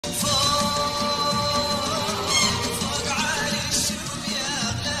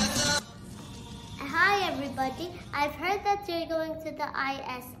everybody. I've heard that you're going to the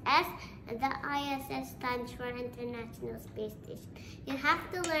ISS, and the ISS stands for International Space Station. You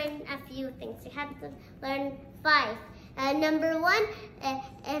have to learn a few things. You have to learn 5. Number 1,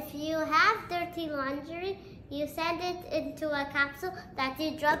 if you have dirty laundry, you send it into a capsule that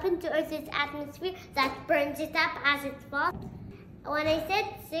you drop into Earth's atmosphere that burns it up as it falls. When I said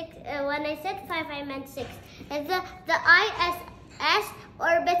 5, I meant 6. And the ISS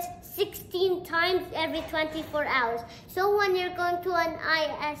orbits 16 times every 24 hours. So when you're going to an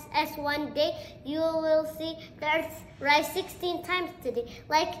ISS one day, you will see the Earth rise 16 times today.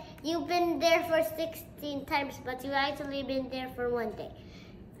 Like you've been there for 16 times, but you've actually been there for one day.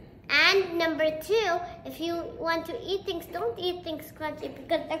 And number 2, if you want to eat things, don't eat things crunchy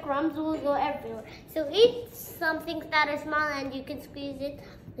because the crumbs will go everywhere. So eat something that is small and you can squeeze it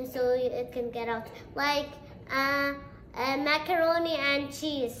so it can get out. Like macaroni and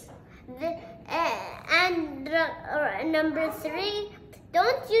cheese. Number 3,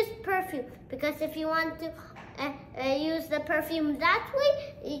 don't use perfume because if you want to use the perfume that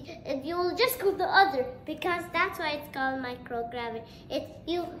way, you will just go the other because that's why it's called microgravity. If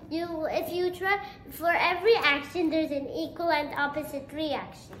you try, for every action there's an equal and opposite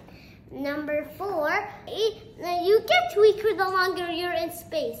reaction. Number 4, you get weaker the longer you're in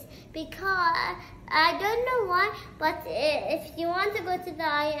space because I don't know why, but if you want to go to the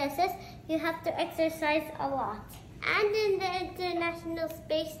ISS, you have to exercise a lot. And in the International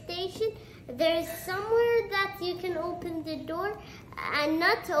Space Station, there's somewhere that you can open the door, and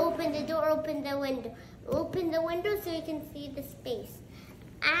not to open the door, open the window. Open the window so you can see the space.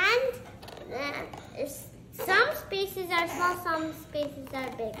 And some spaces are small, some spaces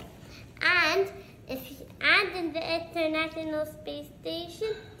are big. And in the International Space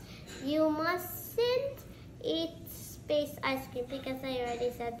Station, you mustn't eat space ice cream because I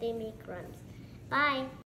already said they make crumbs. Bye.